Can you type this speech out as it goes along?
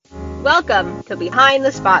Welcome to Behind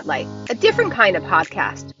the Spotlight, a different kind of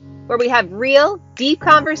podcast where we have real, deep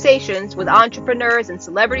conversations with entrepreneurs and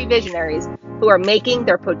celebrity visionaries who are making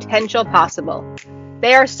their potential possible.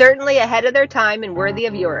 They are certainly ahead of their time and worthy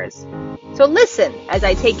of yours. So listen as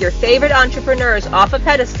I take your favorite entrepreneurs off a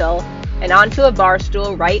pedestal and onto a bar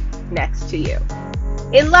stool right next to you.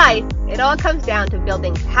 In life, it all comes down to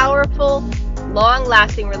building powerful,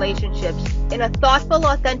 long-lasting relationships in a thoughtful,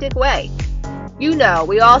 authentic way. You know,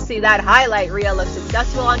 we all see that highlight reel of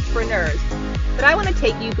successful entrepreneurs, but I want to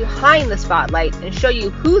take you behind the spotlight and show you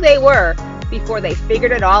who they were before they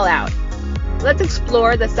figured it all out. Let's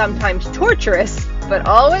explore the sometimes torturous, but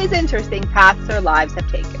always interesting paths their lives have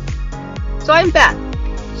taken. So I'm Beth,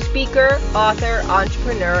 speaker, author,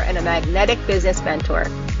 entrepreneur, and a magnetic business mentor.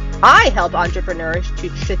 I help entrepreneurs to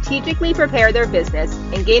strategically prepare their business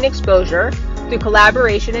and gain exposure through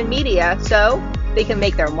collaboration and media so they can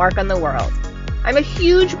make their mark on the world. I'm a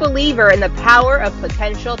huge believer in the power of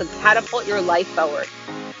potential to catapult your life forward.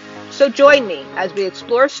 So join me as we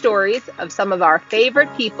explore stories of some of our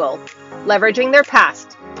favorite people leveraging their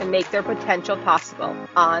past to make their potential possible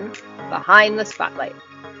on Behind the Spotlight.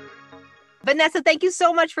 Vanessa, thank you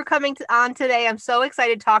so much for coming on today. I'm so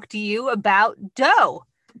excited to talk to you about dough.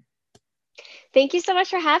 Thank you so much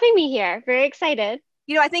for having me here. Very excited.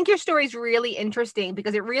 You know, I think your story is really interesting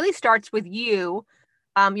because it really starts with you,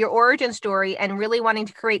 your origin story, and really wanting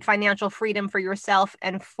to create financial freedom for yourself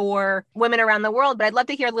and for women around the world. But I'd love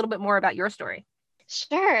to hear a little bit more about your story.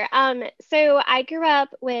 Sure. So I grew up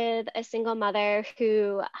with a single mother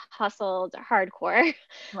who hustled hardcore,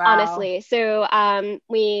 Wow. honestly. So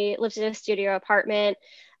we lived in a studio apartment.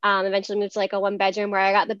 Eventually moved to like a one bedroom where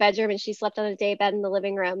I got the bedroom and she slept on a day bed in the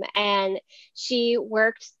living room. And she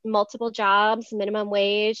worked multiple jobs, minimum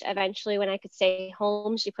wage. Eventually, when I could stay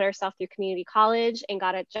home, she put herself through community college and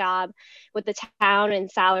got a job with the town and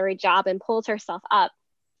salary job and pulled herself up.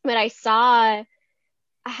 But I saw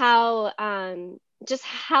how just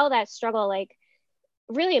how that struggle like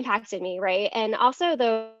really impacted me, right? And also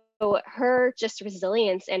her just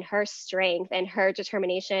resilience and her strength and her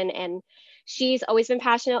determination, and she's always been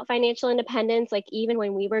passionate about financial independence. Like even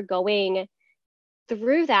when we were going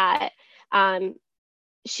through that,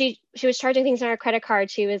 she was charging things on her credit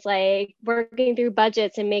card. She was like working through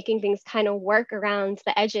budgets and making things kind of work around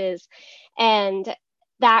the edges, and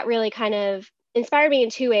that really kind of inspired me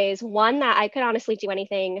in two ways. One, that I could honestly do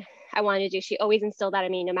anything I wanted to do. She always instilled that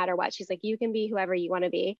in me no matter what. She's like, you can be whoever you want to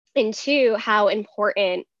be. And two, how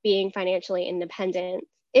important being financially independent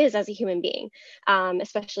is as a human being,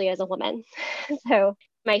 especially as a woman. So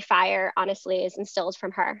my fire, honestly, is instilled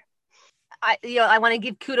from her. I want to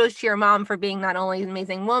give kudos to your mom for being not only an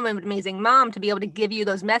amazing woman, but amazing mom to be able to give you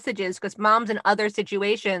those messages, because moms in other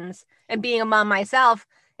situations, and being a mom myself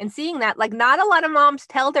and seeing that, like not a lot of moms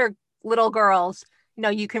tell their little girls, you know,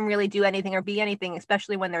 you can really do anything or be anything,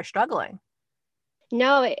 especially when they're struggling.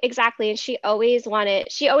 No, exactly. And she always wanted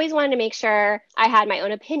to make sure I had my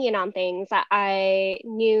own opinion on things, that I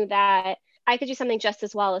knew that I could do something just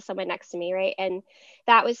as well as someone next to me, right? And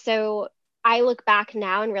that was so, I look back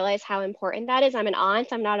now and realize how important that is. I'm an aunt,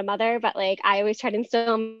 I'm not a mother, but like I always try to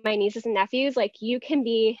instill my nieces and nephews, like you can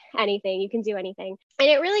be anything, you can do anything. And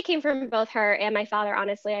it really came from both her and my father,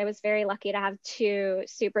 honestly. I was very lucky to have two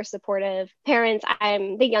super supportive parents.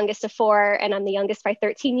 I'm the youngest of four, and I'm the youngest by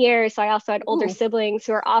 13 years. So I also had older siblings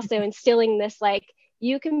who are also instilling this, like,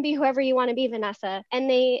 you can be whoever you want to be, Vanessa. And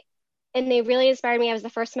they really inspired me. I was the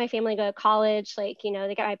first in my family to go to college, like, you know,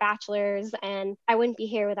 they got my bachelor's, and I wouldn't be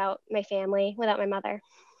here without my family, without my mother.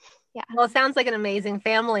 Yeah. Well, it sounds like an amazing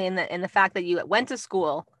family in the fact that you went to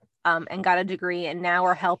school and got a degree and now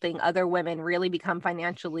are helping other women really become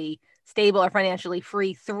financially stable or financially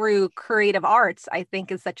free through creative arts. I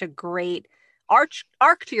think is such a great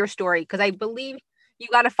arc to your story, because I believe you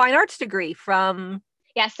got a fine arts degree from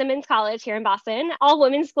Simmons College here in Boston, all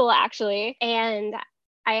women's school actually. And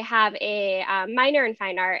I have a minor in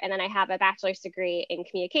fine art, and then I have a bachelor's degree in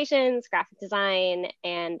communications, graphic design,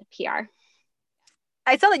 and PR.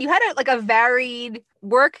 I saw that you had a varied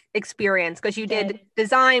work experience, because you did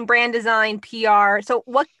design, brand design, PR. So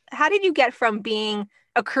how did you get from being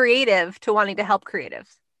a creative to wanting to help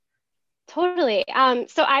creatives? Totally.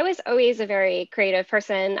 So I was always a very creative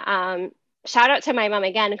person. Shout out to my mom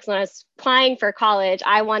again, because when I was applying for college,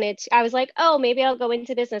 I was like, oh, maybe I'll go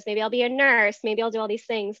into business. Maybe I'll be a nurse. Maybe I'll do all these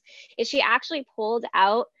things. And she actually pulled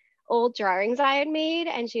out old drawings I had made.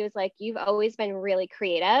 And she was like, you've always been really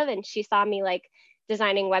creative. And she saw me like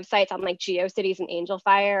designing websites on like GeoCities and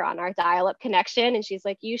Angelfire on our dial-up connection. And she's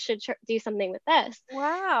like, you should do something with this.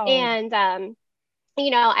 Wow. And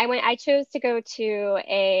I chose to go to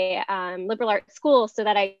a liberal arts school so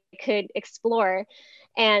that I could explore,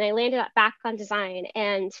 and I landed back on design.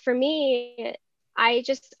 And for me, I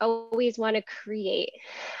just always want to create,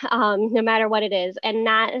 no matter what it is. And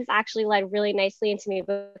that has actually led really nicely into me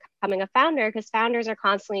becoming a founder, because founders are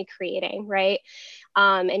constantly creating, right?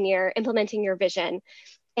 And you're implementing your vision.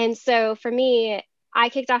 And so for me, I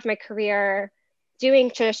kicked off my career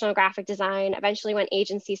doing traditional graphic design, eventually went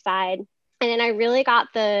agency side. And then I really got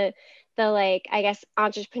the like, I guess,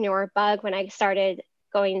 entrepreneur bug when I started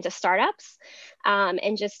going into startups,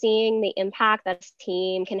 and just seeing the impact that this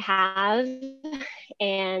team can have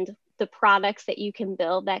and the products that you can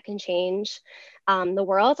build that can change the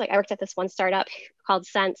world. Like, I worked at this one startup called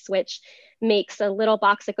Sense, which makes a little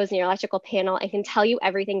box that goes in your electrical panel and can tell you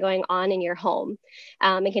everything going on in your home.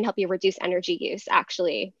 It can help you reduce energy use,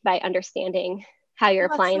 actually, by understanding how your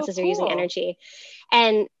appliances are using energy.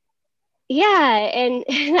 And yeah, and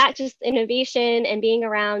that just innovation and being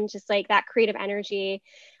around just like that creative energy.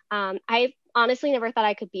 I honestly never thought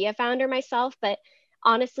I could be a founder myself, but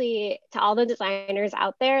honestly, to all the designers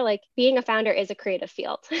out there, like, being a founder is a creative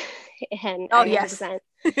field. And yes,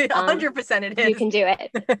 100% it is. You can do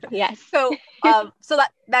it. Yes. So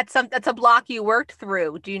that's a block you worked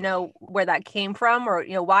through. Do you know where that came from, or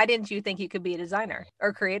why didn't you think you could be a designer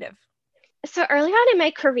or creative? So early on in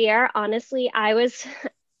my career, honestly, I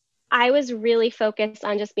was really focused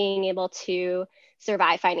on just being able to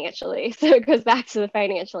survive financially. So it goes back to the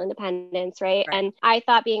financial independence, right? And I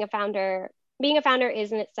thought being a founder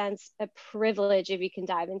is, in its sense, a privilege if you can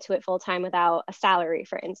dive into it full time without a salary,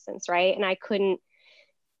 for instance, right? And I couldn't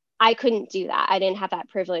do that. I didn't have that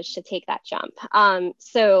privilege to take that jump.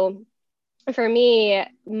 So for me,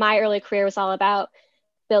 my early career was all about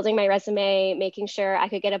building my resume, making sure I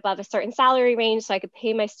could get above a certain salary range so I could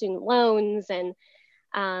pay my student loans. And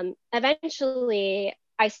eventually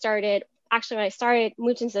when I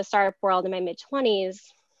moved into the startup world in my mid-20s,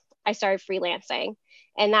 I started freelancing.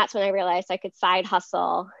 And that's when I realized I could side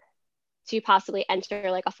hustle to possibly enter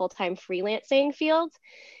like a full-time freelancing field.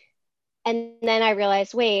 And then I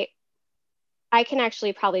realized, wait, I can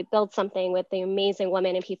actually probably build something with the amazing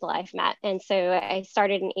women and people I've met. And so I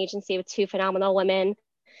started an agency with two phenomenal women.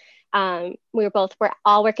 We're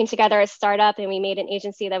all working together as a startup, and we made an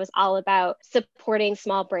agency that was all about supporting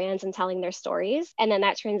small brands and telling their stories. And then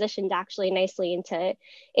that transitioned actually nicely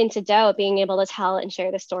into Doe, being able to tell and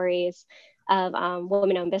share the stories of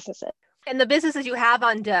women-owned businesses. And the businesses you have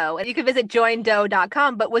on Doe, and you can visit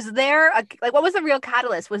joindoe.com, but was there what was the real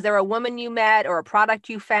catalyst? Was there a woman you met or a product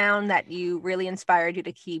you found that you really inspired you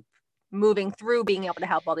to keep moving through being able to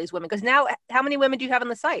help all these women? Because now, how many women do you have on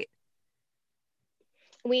the site?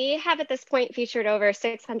 We have at this point featured over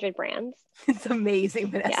 600 brands. It's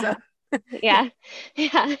amazing, Vanessa. Yeah.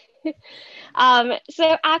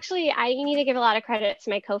 So actually, I need to give a lot of credit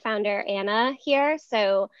to my co-founder, Anna, here.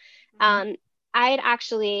 So I had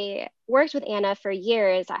actually worked with Anna for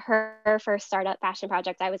years at her first startup fashion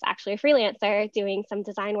project. I was actually a freelancer doing some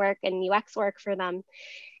design work and UX work for them.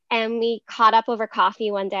 And we caught up over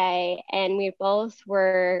coffee one day, and we both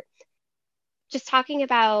were just talking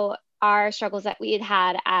about our struggles that we had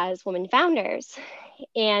had as women founders.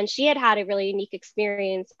 And she had had a really unique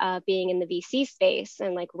experience of being in the VC space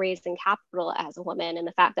and like raising capital as a woman, and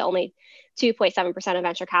the fact that only 2.7% of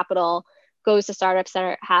venture capital goes to startups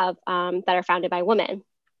that are founded by women.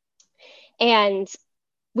 And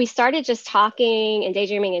we started just talking and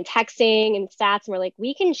daydreaming and texting and stats, and we're like,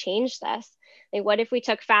 we can change this. Like, what if we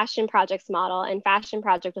took Fashion Project's model, and Fashion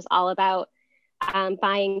Project was all about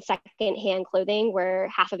buying secondhand clothing where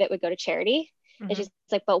half of it would go to charity. And she's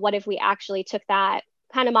like, but what if we actually took that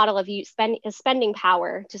kind of model of spending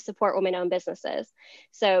power to support women-owned businesses?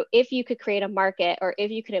 So if you could create a market, or if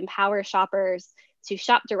you could empower shoppers to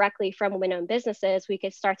shop directly from women-owned businesses, we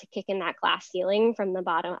could start to kick in that glass ceiling from the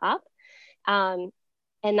bottom up.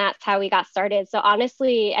 And that's how we got started. So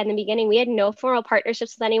honestly, in the beginning, we had no formal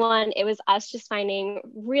partnerships with anyone. It was us just finding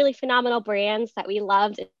really phenomenal brands that we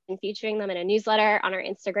loved and featuring them in a newsletter on our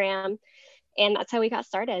Instagram. And that's how we got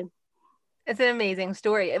started. It's an amazing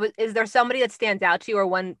story. Is there somebody that stands out to you, or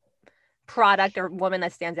one product or woman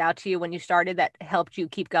that stands out to you when you started that helped you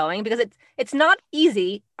keep going? Because it's not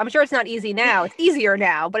easy. I'm sure it's not easy now. It's easier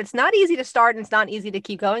now, but it's not easy to start, and it's not easy to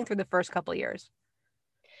keep going through the first couple of years.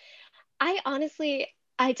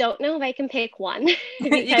 I don't know if I can pick one. You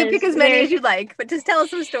can pick as many as you like, but just tell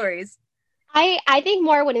us some stories. I think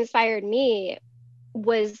more what inspired me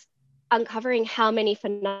was uncovering how many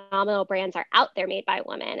phenomenal brands are out there made by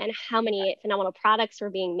women, and how many phenomenal products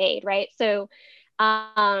were being made, right? So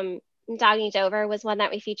Doggy Dover was one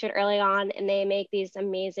that we featured early on, and they make these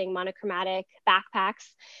amazing monochromatic backpacks.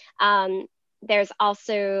 There's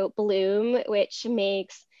also Bloom, which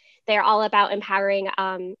makes, they're all about empowering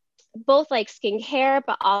both like skincare,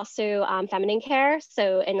 but also feminine care.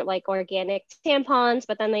 So, and like organic tampons,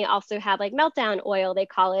 but then they also have like meltdown oil, they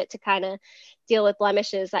call it, to kind of deal with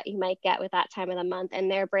blemishes that you might get with that time of the month. And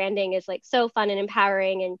their branding is like so fun and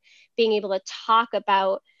empowering, and being able to talk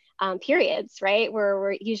about periods, right? Where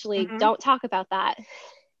we usually don't talk about that.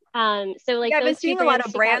 So like, yeah, I've been those two seeing a lot brands of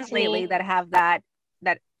stick out brands to me. lately that have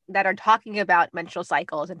that are talking about menstrual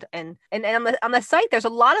cycles, and on the site there's a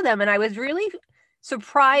lot of them, and I was really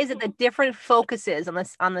surprised at the different focuses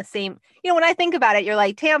on the same. When I think about it, you're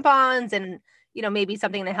like tampons and maybe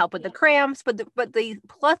something to help with the cramps, but the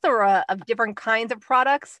plethora of different kinds of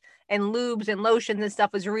products and lubes and lotions and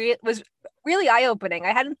stuff was really eye-opening.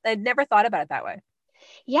 I'd never thought about it that way.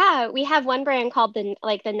 Yeah, we have one brand called the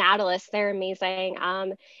Nautilus. They're amazing.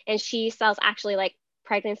 And she sells actually like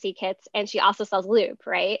pregnancy kits, and she also sells lube,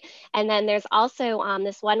 right? And then there's also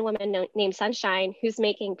this one woman named Sunshine who's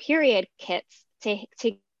making period kits to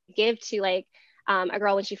give to like a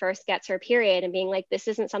girl when she first gets her period, and being like, this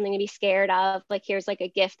isn't something to be scared of. Like, here's like a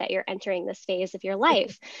gift that you're entering this phase of your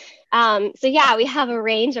life. So yeah, we have a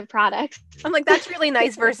range of products. I'm like, that's really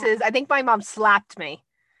nice. Versus, I think my mom slapped me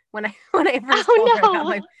when I first Oh, told her no. about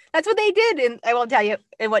my. That's what they did, and I won't tell you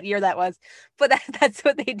in what year that was, but that's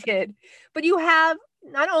what they did. But you have,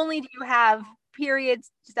 not only do you have period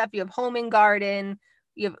stuff, you have home and garden,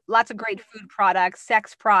 you have lots of great food products,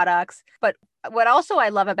 sex products, but what also I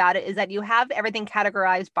love about it is that you have everything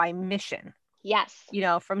categorized by mission. Yes.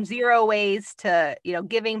 From zero waste to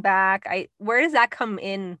giving back. Where does that come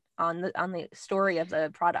in on the story of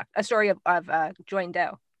the product? A story of Join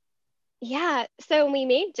Dough. Yeah. So when we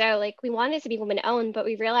made Dough, like, we wanted it to be women owned, but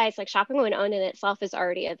we realized like shopping women owned in itself is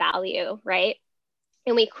already a value, right?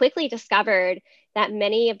 And we quickly discovered that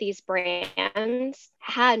many of these brands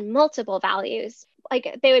had multiple values.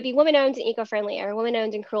 Like, they would be women owned and eco-friendly, or women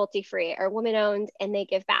owned and cruelty free, or women owned and they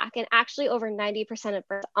give back. And actually over 90% of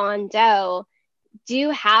brands on Dough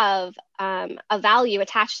do have a value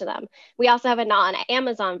attached to them. We also have a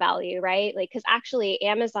non-Amazon value, right? Like, because actually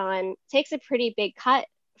Amazon takes a pretty big cut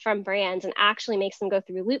from brands and actually makes them go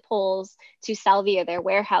through loopholes to sell via their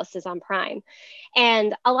warehouses on Prime.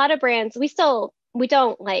 And a lot of brands, we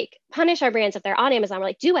don't like punish our brands if they're on Amazon. We're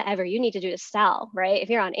like, do whatever you need to do to sell, right? If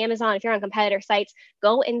you're on Amazon, if you're on competitor sites,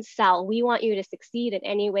 go and sell. We want you to succeed in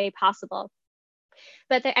any way possible.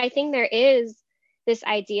 But I think there is this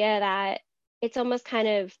idea that it's almost kind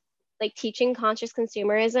of like teaching conscious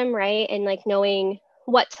consumerism, right? And like knowing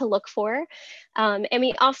what to look for. And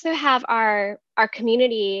we also have our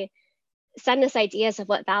community send us ideas of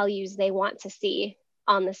what values they want to see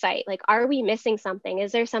on the site. Like, are we missing something?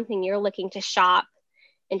 Is there something you're looking to shop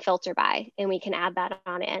and filter by? And we can add that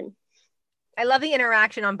on in. I love the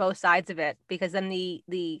interaction on both sides of it, because then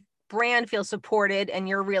the brand feels supported and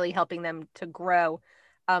you're really helping them to grow.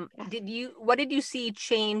 What did you see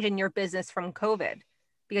change in your business from COVID?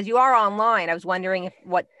 Because you are online. I was wondering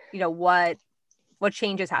what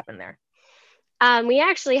changes happened there. We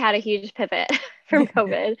actually had a huge pivot from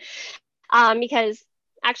COVID, because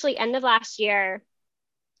actually end of last year,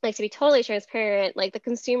 like, to be totally transparent, like the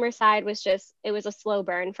consumer side was it was a slow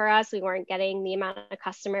burn for us. We weren't getting the amount of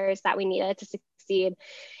customers that we needed to succeed.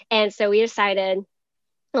 And so we decided,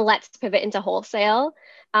 let's pivot into wholesale,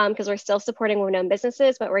 because we're still supporting women-owned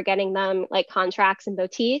businesses, but we're getting them like contracts in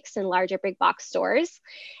boutiques and larger big box stores.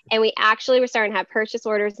 And we actually were starting to have purchase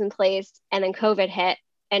orders in place, and then COVID hit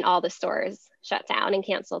and all the stores shut down and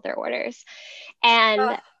canceled their orders.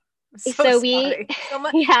 And so we, so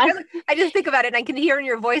much. Yeah, I just think about it and I can hear in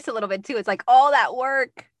your voice a little bit too. It's like all that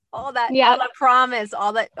work, all that promise,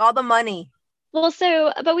 all the money. Well,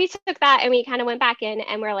 but we took that and we kind of went back in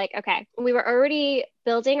and we're like, okay, we were already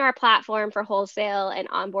building our platform for wholesale and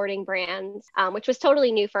onboarding brands, which was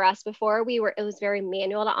totally new for us. Before it was very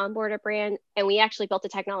manual to onboard a brand. And we actually built a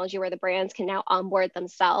technology where the brands can now onboard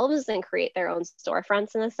themselves and create their own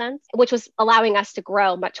storefronts, in a sense, which was allowing us to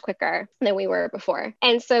grow much quicker than we were before.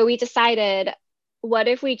 And so we decided, what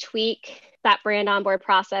if we tweak that brand onboard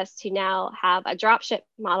process to now have a dropship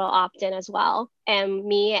model opt-in as well? And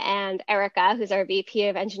me and Erica, who's our VP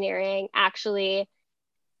of engineering, actually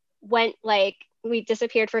we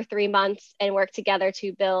disappeared for 3 months and worked together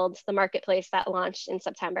to build the marketplace that launched in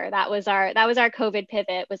September. That was our COVID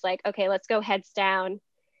pivot, was like, okay, let's go heads down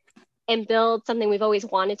and build something we've always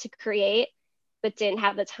wanted to create, but didn't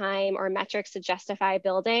have the time or metrics to justify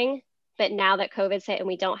building. But now that COVID's hit and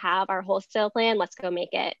we don't have our wholesale plan, let's go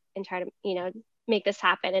make it and try to, make this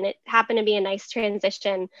happen. And it happened to be a nice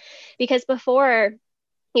transition because before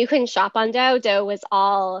you couldn't shop on Dough. Dough was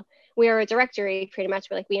all, we were a directory pretty much.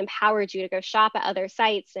 We're like, we empowered you to go shop at other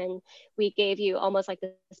sites, and we gave you almost like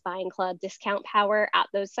this buying club discount power at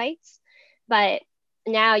those sites. But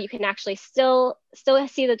now you can actually still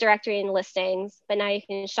see the directory and listings, but now you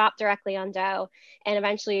can shop directly on Dough, and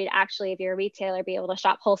eventually actually, if you're a retailer, be able to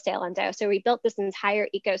shop wholesale on Dough. So we built this entire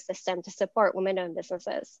ecosystem to support women-owned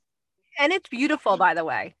businesses. And it's beautiful, by the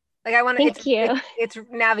way. Like I want to, Thank you. It's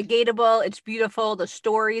navigatable. It's beautiful. The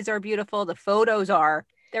stories are beautiful. The photos are.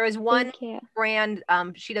 There is one brand.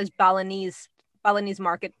 She does Balinese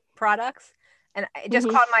market products, and it just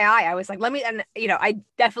caught my eye. I was like, let me. And I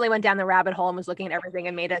definitely went down the rabbit hole and was looking at everything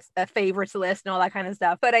and made a favorites list and all that kind of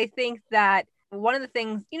stuff. But I think that one of the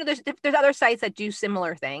things, there's other sites that do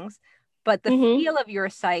similar things, but the feel of your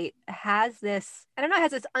site has this, I don't know,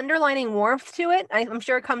 has this underlining warmth to it. I'm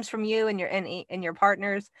sure it comes from you and your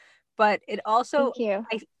partners, but it also,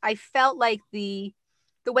 I felt like the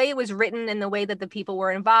way it was written and the way that the people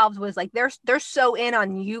were involved was like, they're so in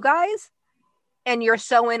on you guys, and you're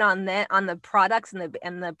so in on the products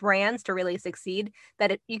and the brands to really succeed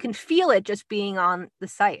that you can feel it just being on the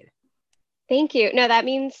site. Thank you. No, that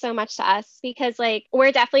means so much to us because like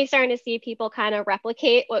we're definitely starting to see people kind of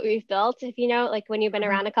replicate what we've built. If like when you've been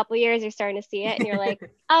around a couple of years, you're starting to see it and you're like,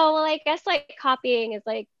 oh, well, I guess like copying is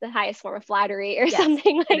like the highest form of flattery or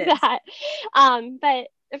something like that. But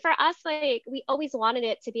for us, like we always wanted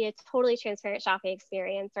it to be a totally transparent shopping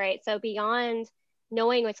experience, right? So beyond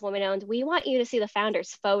knowing what's women owned, we want you to see the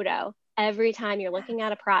founder's photo every time you're looking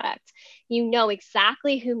at a product. You know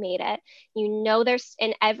exactly who made it. There's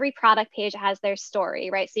in every product page has their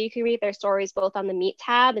story, right? So you can read their stories both on the Meet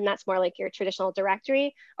tab, and that's more like your traditional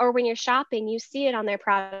directory, or when you're shopping, you see it on their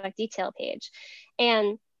product detail page.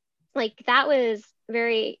 And like that was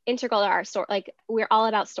very integral to our story. Like we're all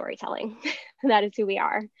about storytelling. That is who we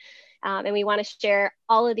are. And we want to share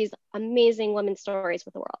all of these amazing women's stories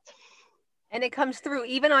with the world. And it comes through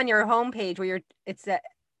even on your homepage where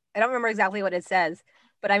I don't remember exactly what it says,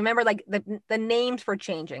 but I remember like the names were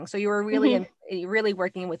changing. So you were really, really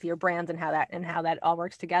working with your brands and how that all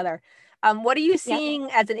works together. What are you seeing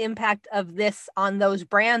as an impact of this on those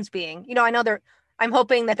brands being, I know I'm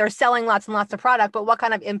hoping that they're selling lots and lots of product, but what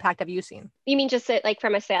kind of impact have you seen? You mean just like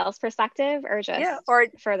from a sales perspective or just or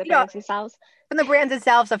for the brands themselves? From the brands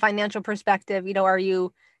themselves, a financial perspective,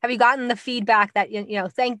 have you gotten the feedback that,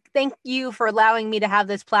 thank you for allowing me to have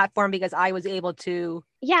this platform because I was able to?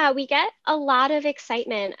 Yeah, we get a lot of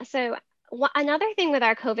excitement. So another thing with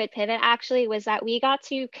our COVID pivot actually was that we got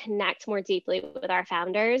to connect more deeply with our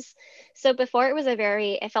founders. So before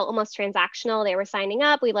it felt almost transactional. They were signing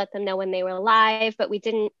up, we let them know when they were live, but we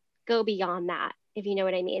didn't go beyond that, if you know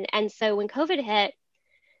what I mean. And so when COVID hit,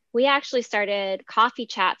 we actually started coffee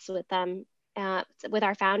chats with them. With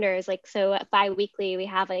our founders, like so bi-weekly we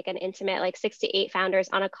have like an intimate like 6 to 8 founders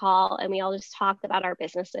on a call, and we all just talked about our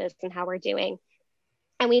businesses and how we're doing.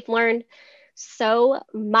 And we've learned so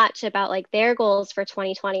much about like their goals for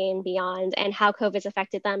 2020 and beyond, and how COVID's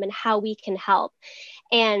affected them and how we can help.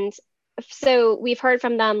 And so we've heard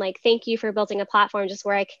from them like, thank you for building a platform just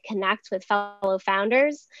where I can connect with fellow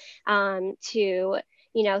founders, to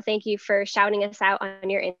thank you for shouting us out on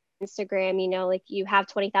your Instagram, like you have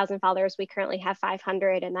 20,000 followers, we currently have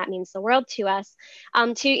 500, and that means the world to us.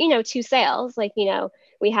 To sales, like,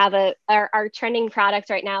 we have our trending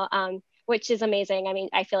product right now, which is amazing. I mean,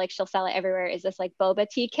 I feel like she'll sell it everywhere. Is this like boba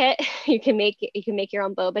tea kit? You can make your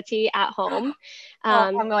own boba tea at home.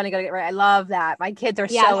 I'm going to go get right. I love that. My kids are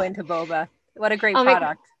so into boba. What a great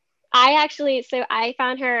product. I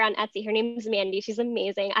found her on Etsy. Her name is Mandy. She's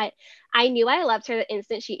amazing. I knew I loved her the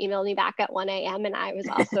instant she emailed me back at 1 a.m. and I was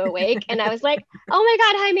also awake. And I was like, oh my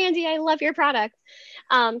God, hi Mandy, I love your product.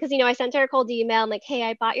 Because, I sent her a cold email. I'm like, hey,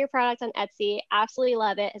 I bought your product on Etsy. Absolutely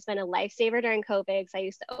love it. It's been a lifesaver during COVID because I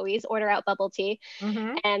used to always order out bubble tea.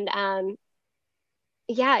 And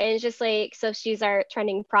yeah, it's just like, so she's our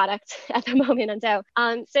trending product at the moment on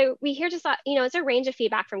Dough. So we hear just, it's a range of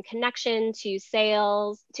feedback from connection to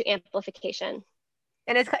sales to amplification.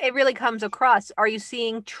 And it really comes across. Are you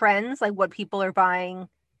seeing trends like what people are buying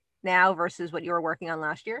now versus what you were working on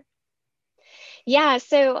last year? Yeah,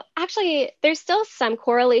 so actually there's still some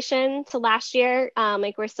correlation to last year.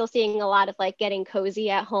 Like we're still seeing a lot of like getting cozy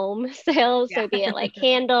at home sales. So be it like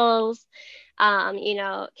candles,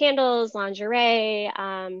 candles, lingerie,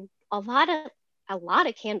 a lot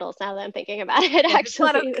of candles now that I'm thinking about it.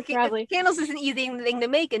 Actually, candles is an easy thing to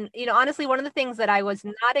make. And, honestly, one of the things that I was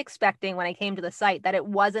not expecting when I came to the site, that it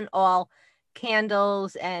wasn't all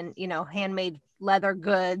candles and, handmade leather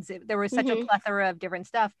goods. There was such a plethora of different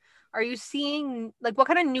stuff. Are you seeing, like, what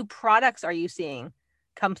kind of new products are you seeing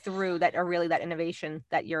come through that are really that innovation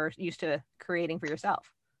that you're used to creating for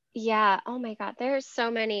yourself? Yeah. Oh my God. There's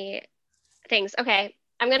so many things. Okay.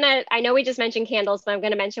 I know we just mentioned candles, but I'm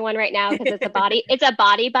gonna mention one right now because it's a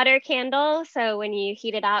body butter candle. So when you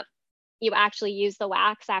heat it up, you actually use the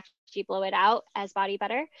wax after you blow it out as body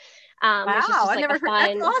butter. Which is Wow, just I've like never a heard.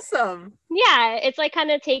 fun, That's awesome. yeah, it's like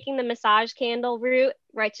kind of taking the massage candle route,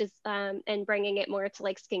 right? Just and bringing it more to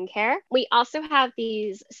like skincare. We also have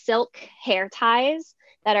these silk hair ties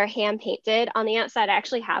that are hand painted on the outside. I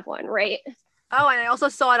actually have one right Oh, and I also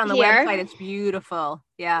saw it on the here. website. It's beautiful.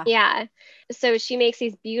 Yeah. Yeah. So she makes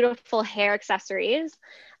these beautiful hair accessories.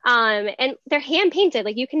 And they're hand painted.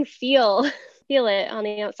 Like you can feel feel it on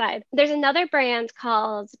the outside. There's another brand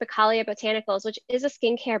called Bacalia Botanicals, which is a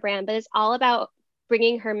skincare brand, but it's all about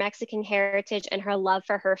bringing her Mexican heritage and her love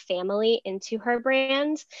for her family into her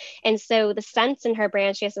brand. And so the scents in her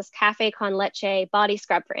brand, she has this Cafe Con Leche body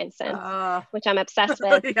scrub, for instance, which I'm obsessed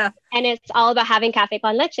with. Yeah. And it's all about having Cafe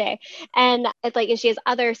Con Leche. And it's like, and she has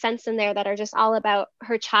other scents in there that are just all about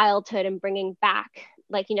her childhood and bringing back,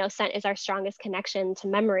 like, scent is our strongest connection to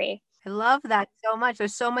memory. I love that so much.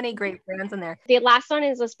 There's so many great brands in there. The last one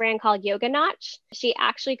is this brand called Yoga Notch. She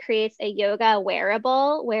actually creates a yoga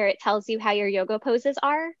wearable where it tells you how your yoga poses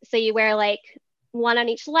are. So you wear like one on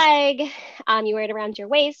each leg, you wear it around your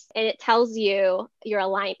waist, and it tells you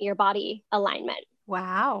your body alignment.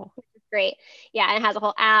 Wow. Great. Yeah, and it has a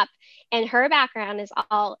whole app. And her background is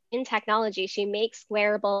all in technology. She makes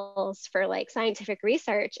wearables for like scientific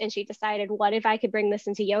research. And she decided, what if I could bring this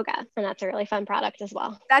into yoga? And that's a really fun product as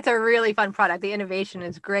well. That's a really fun product. The innovation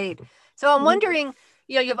is great. So I'm wondering,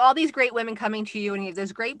 you have all these great women coming to you and you have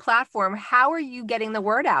this great platform. How are you getting the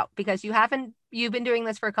word out? Because you've been doing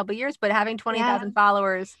this for a couple of years, but having 20,000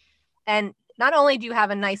 followers, and not only do you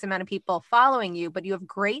have a nice amount of people following you, but you have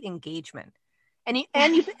great engagement.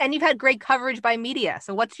 And you've had great coverage by media.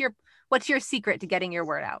 So what's your secret to getting your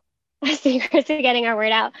word out? Secret to getting our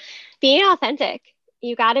word out: being authentic.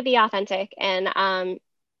 You got to be authentic and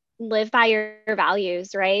live by your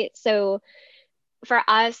values, right? So for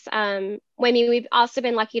us, we've also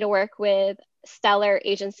been lucky to work with stellar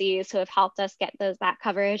agencies who have helped us get that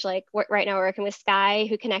coverage. Like right now we're working with Sky,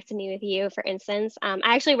 who connected me with you, for instance. I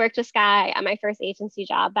actually worked with Sky at my first agency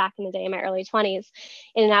job back in the day in my early 20s.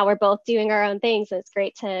 And now we're both doing our own things. And it's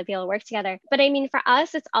great to be able to work together. But I mean, for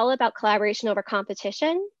us, it's all about collaboration over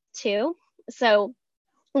competition too. So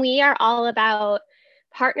we are all about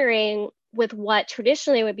partnering with what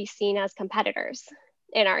traditionally would be seen as competitors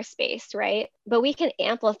in our space, right? But we can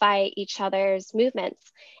amplify each other's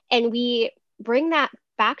movements. And we bring that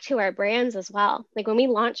back to our brands as well. Like when we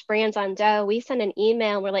launch brands on Dough, we send an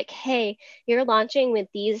email and we're like, hey, you're launching with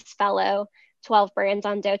these fellow 12 brands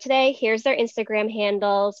on Dough today. Here's their Instagram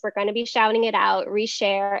handles. We're going to be shouting it out,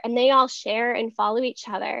 reshare, and they all share and follow each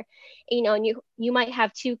other. And you might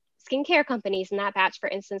have two skincare companies in that batch, for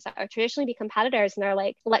instance, that are traditionally be competitors, and they're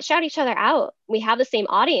like, let's shout each other out. We have the same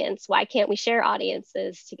audience. Why can't we share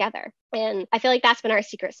audiences together? And I feel like that's been our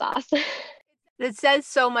secret sauce. It says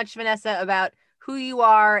so much, Vanessa, about who you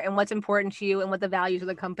are and what's important to you and what the values of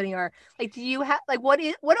the company are. Like, do you have, like, what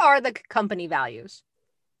are the company values?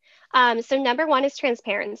 So number one is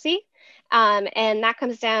transparency. And that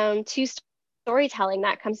comes down to storytelling.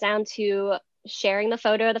 That comes down to sharing the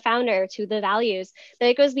photo of the founder, to the values. But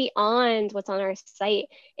it goes beyond what's on our site.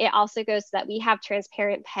 It also goes to that we have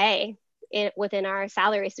transparent pay within our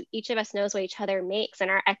salary. So each of us knows what each other makes and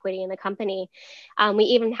our equity in the company. We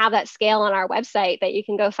even have that scale on our website that you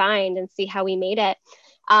can go find and see how we made it.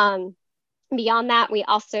 Beyond that, we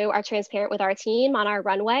also are transparent with our team on our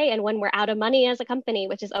runway. And when we're out of money as a company,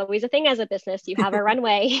 which is always a thing as a business, you have a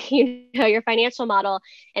runway, you know your financial model,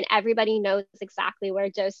 and everybody knows exactly where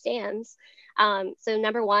Dough stands. So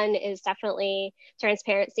number one is definitely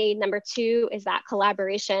transparency. Number two is that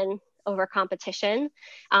collaboration over competition,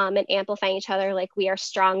 and amplifying each other. Like, we are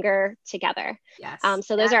stronger together. Yes.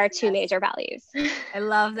 So those are our two major values. I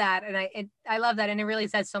love that. And I love that. And it really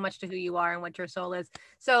says so much to who you are and what your soul is.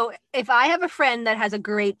 So if I have a friend that has a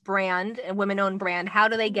great brand, a women-owned brand, how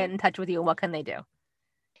do they get in touch with you and what can they do?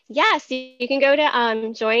 Yes, you can go to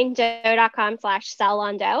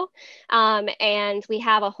joindough.com/sellondough. And we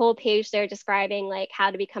have a whole page there describing like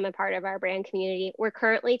how to become a part of our brand community. We're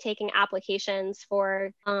currently taking applications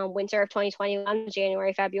for winter of 2021,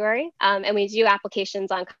 January, February. And we do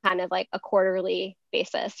applications on kind of like a quarterly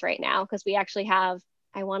basis right now, because we actually have,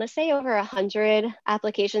 I want to say, over 100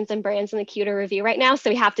 applications and brands in the queue to review right now. So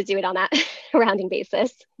we have to do it on that rounding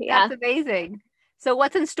basis. Yeah. That's amazing. So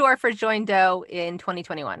what's in store for Join Doe in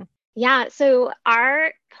 2021? Yeah, so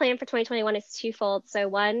our plan for 2021 is twofold. So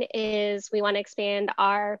one is we want to expand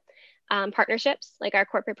our partnerships, like our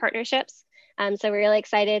corporate partnerships. So we're really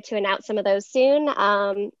excited to announce some of those soon.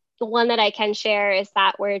 The one that I can share is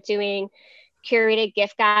that we're doing curated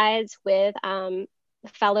gift guides with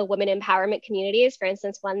fellow women empowerment communities. For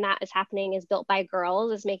instance, one that is happening is Built by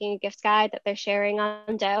Girls is making a gift guide that they're sharing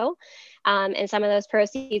on Doe. And some of those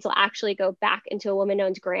proceeds will actually go back into a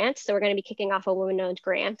woman-owned grant. So we're going to be kicking off a woman-owned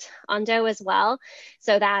grant on Doe as well,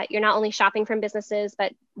 so that you're not only shopping from businesses,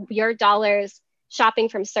 but your dollars shopping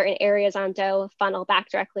from certain areas on Doe funnel back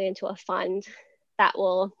directly into a fund that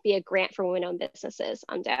will be a grant for women-owned businesses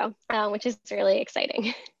on Doe, which is really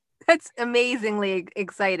exciting. That's amazingly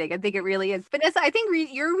exciting. I think it really is. Vanessa, I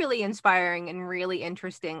think you're really inspiring and really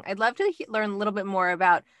interesting. I'd love to learn a little bit more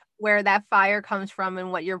about where that fire comes from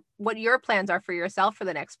and what your plans are for yourself for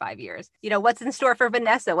the next 5 years. You know, what's in store for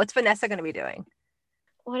Vanessa? What's Vanessa going to be doing?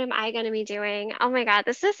 What am I going to be doing? Oh my God,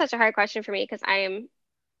 this is such a hard question for me because I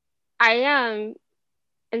am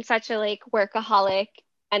such a like workaholic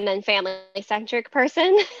and then family centric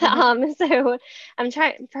person. So I'm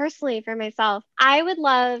trying personally for myself. I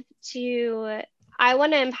want to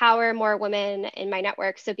empower more women in my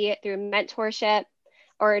network. So be it through mentorship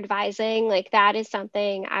or advising, like that is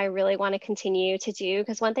something I really want to continue to do.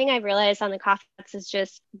 Because one thing I've realized on the Coffee Talks is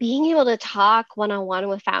just being able to talk one-on-one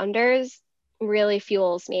with founders really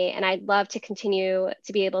fuels me, and I'd love to continue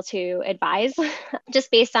to be able to advise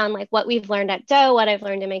just based on like what we've learned at Doe, what I've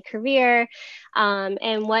learned in my career,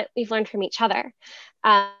 and what we've learned from each other.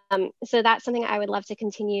 So that's something I would love to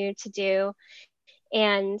continue to do.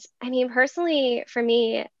 And I mean, personally, for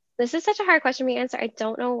me, this is such a hard question to answer. I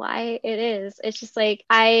don't know why it is. It's just like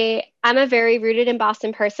I'm a very rooted in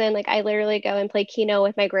Boston person. Like I literally go and play Keno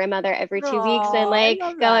with my grandmother every 2 weeks, and like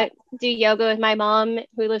go and do yoga with my mom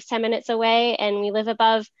who lives 10 minutes away, and we live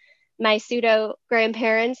above my pseudo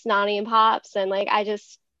grandparents, Nani and Pops. And like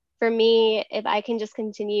for me, if I can just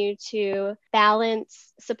continue to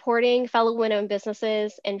balance supporting fellow women-owned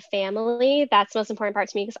businesses and family, that's the most important part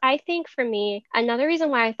to me. Because I think for me, another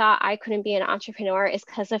reason why I thought I couldn't be an entrepreneur is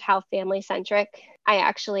because of how family-centric I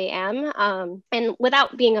actually am. And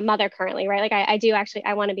without being a mother currently, right? Like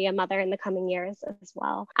I want to be a mother in the coming years as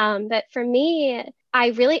well. But for me,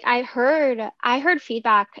 I heard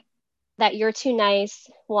feedback that you're too nice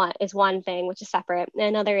is one thing, which is separate. And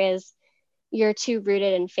another is you're too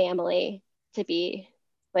rooted in family to be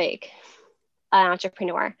like an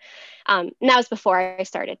entrepreneur. And that was before I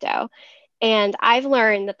started Doe. And I've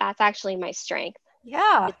learned that that's actually my strength.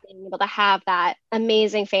 Yeah. Is being able to have that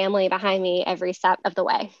amazing family behind me every step of the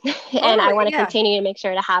way. And I want to continue to make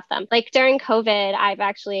sure to have them. Like during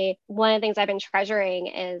COVID, one of the things I've been treasuring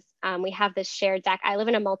is we have this shared deck. I live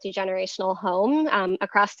in a multi-generational home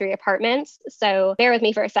across 3 apartments. So bear with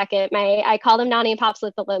me for a second. I call them Nani and Pops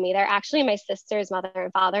live below me. They're actually my sister's mother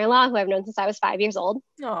and father-in-law, who I've known since I was 5 years old.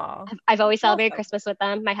 Aww. I've always celebrated Christmas with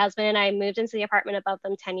them. My husband and I moved into the apartment above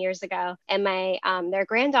them 10 years ago. And their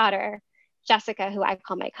granddaughter, Jessica, who I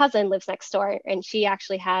call my cousin, lives next door, and she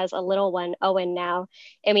actually has a little one, Owen, now.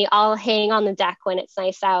 And we all hang on the deck when it's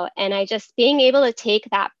nice out. And I just being able to take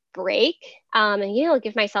that break and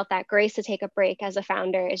give myself that grace to take a break as a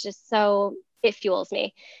founder is just it fuels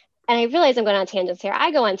me. And I realize I'm going on tangents here. I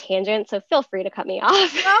go on tangents, so feel free to cut me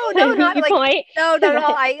off. No, not like no, not at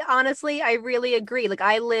all. I really agree. Like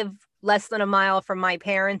I live less than a mile from my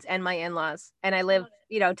parents and my in-laws, and I live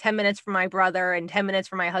 10 minutes from my brother and 10 minutes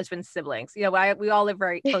from my husband's siblings. We all live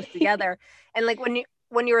very close together. And like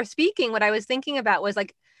when you were speaking, what I was thinking about was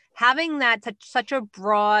like having that such a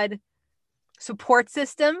broad support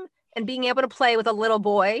system and being able to play with a little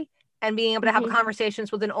boy and being able to have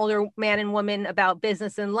conversations with an older man and woman about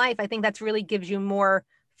business and life. I think that's really gives you more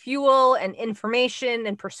fuel and information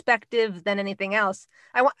and perspective than anything else.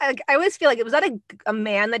 I always feel like, was that a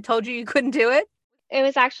man that told you couldn't do it? It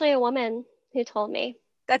was actually a woman who told me.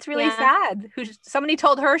 That's really sad. Somebody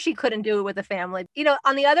told her she couldn't do it with a family.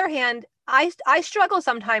 On the other hand, I struggle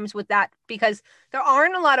sometimes with that because there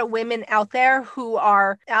aren't a lot of women out there who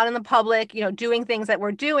are out in the public, doing things that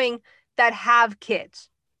we're doing that have kids,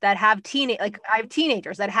 that have I have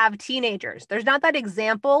teenagers that have teenagers. There's not that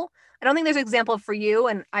example. I don't think there's an example for you.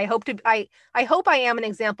 And I hope I am an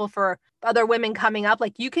example for other women coming up.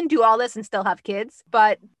 Like you can do all this and still have kids,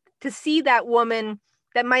 but to see that woman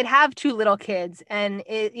that might have 2 little kids and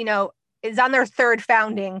is on their 3rd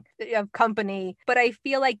founding of company. But I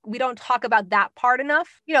feel like we don't talk about that part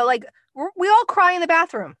enough. Like we all cry in the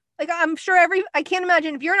bathroom. Like, I'm sure I can't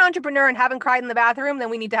imagine if you're an entrepreneur and haven't cried in the bathroom,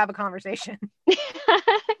 then we need to have a conversation.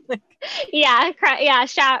 Yeah,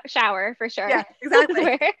 shower for sure. Yeah,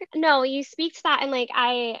 exactly. No, you speak to that. And like,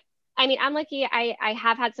 I mean, I'm lucky. I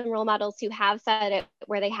have had some role models who have said it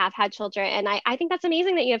where they have had children. And I think that's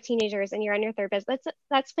amazing that you have teenagers and you're in your third business.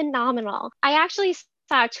 That's phenomenal. I actually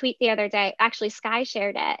saw a tweet the other day. Actually, Sky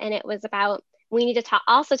shared it. And it was about, we need to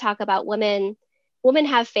also talk about women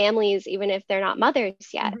have families even if they're not mothers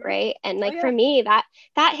yet, right? And like for me,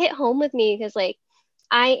 that hit home with me because like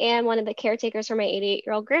I am one of the caretakers for my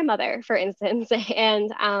 88-year-old grandmother, for instance,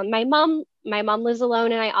 and my mom lives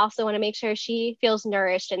alone, and I also want to make sure she feels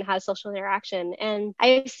nourished and has social interaction. And I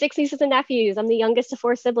have 6 nieces and nephews. I'm the youngest of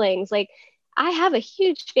 4 siblings. Like I have a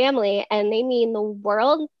huge family, and they mean the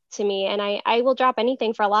world to me, and I will drop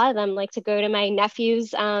anything for a lot of them, like to go to my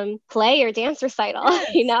nephew's play or dance recital.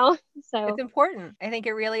 Yes. So it's important. I think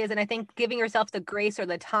it really is. And I think giving yourself the grace or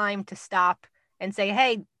the time to stop and say,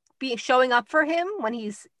 hey, showing up for him when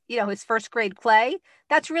he's, his first grade play,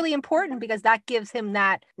 that's really important because that gives him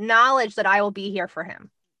that knowledge that I will be here for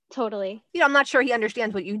him. Totally. I'm not sure he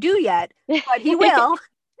understands what you do yet, but he will.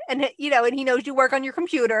 And, and he knows you work on your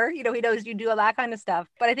computer, he knows you do all that kind of stuff.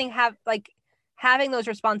 But I think having those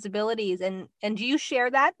responsibilities and do you share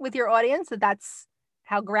that with your audience, that's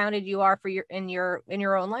how grounded you are in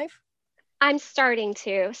your own life? I'm starting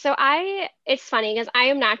to. So it's funny because I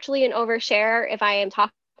am naturally an oversharer if I am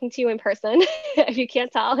talking to you in person. If you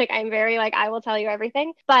can't tell, like I'm very like, I will tell you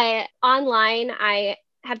everything. But online, I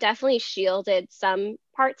have definitely shielded some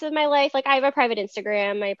parts of my life. Like I have a private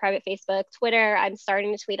Instagram, my private Facebook, Twitter. I'm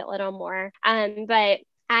starting to tweet a little more. But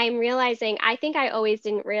I'm realizing, I think I always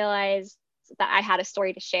didn't realize that I had a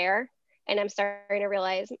story to share. And I'm starting to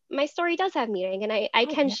realize my story does have meaning and I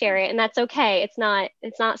can share it, and that's okay. It's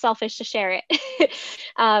not selfish to share it.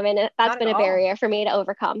 And that's been a barrier for me to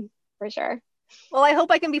overcome for sure. Well, I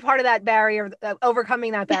hope I can be part of that barrier,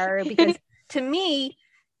 overcoming that barrier, because to me,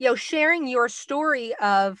 sharing your story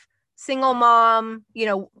of single mom,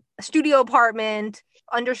 studio apartment,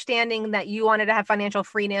 understanding that you wanted to have financial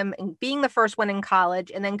freedom and being the first one in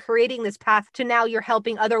college and then creating this path to now you're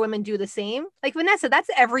helping other women do the same. Like Vanessa, that's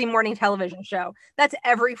every morning television show. That's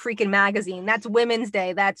every freaking magazine. That's Women's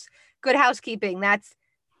Day. That's Good Housekeeping. That's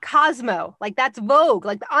Cosmo. Like that's Vogue.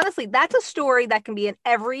 Like honestly, that's a story that can be in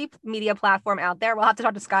every media platform out there. We'll have to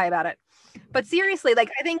talk to Sky about it. But seriously,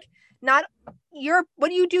 like I think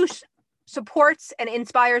what you do supports and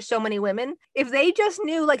inspires so many women. If they just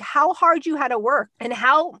knew like how hard you had to work and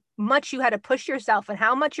how much you had to push yourself and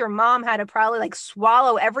how much your mom had to probably like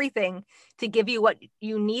swallow everything to give you what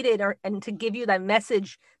you needed and to give you that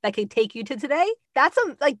message that could take you to today, I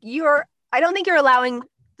don't think you're allowing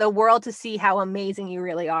the world to see how amazing you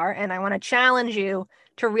really are. And I want to challenge you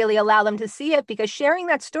to really allow them to see it, because sharing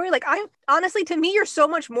that story, like honestly, to me, you're so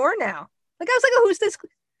much more now. Like I was like, oh, who's this?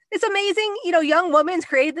 It's amazing, young woman's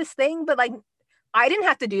created this thing, but like, I didn't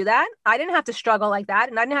have to do that. I didn't have to struggle like that.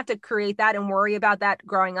 And I didn't have to create that and worry about that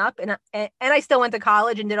growing up. And I still went to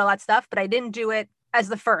college and did all that stuff, but I didn't do it as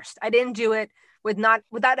the first. I didn't do it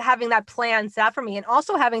without having that plan set for me. And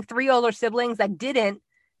also having 3 older siblings that didn't,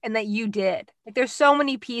 and that you did. Like there's so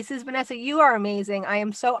many pieces. Vanessa, you are amazing.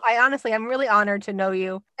 I'm really honored to know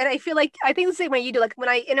you. And I feel like, I think the same way you do, like when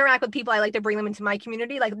I interact with people, I like to bring them into my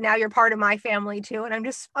community. Like now you're part of my family too.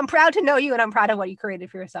 And I'm proud to know you, and I'm proud of what you created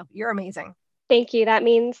for yourself. You're amazing. Thank you. That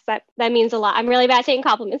means a lot. I'm really bad at taking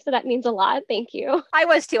compliments, so that means a lot. Thank you. I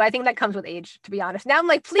was too. I think that comes with age, to be honest. Now I'm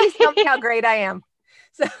like, please tell me how great I am.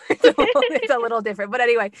 So it's a little different. But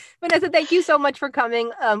anyway, Vanessa, thank you so much for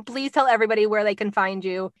coming. Please tell everybody where they can find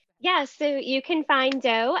you. Yeah, so you can find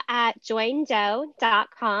Doe at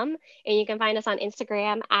joindoe.com, and you can find us on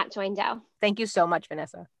Instagram at joindoe. Thank you so much,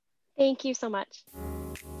 Vanessa. Thank you so much.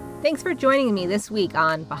 Thanks for joining me this week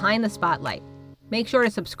on Behind the Spotlight. Make sure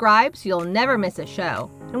to subscribe so you'll never miss a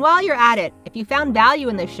show. And while you're at it, if you found value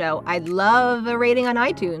in this show, I'd love a rating on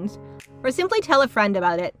iTunes, or simply tell a friend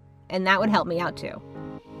about it, and that would help me out too.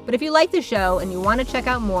 But if you like the show and you want to check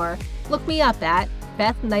out more, look me up at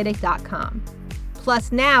bethneidig.com.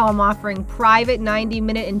 Plus now I'm offering private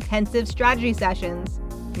 90-minute intensive strategy sessions.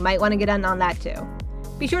 You might want to get in on that too.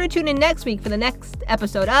 Be sure to tune in next week for the next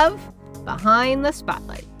episode of Behind the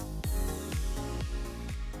Spotlight.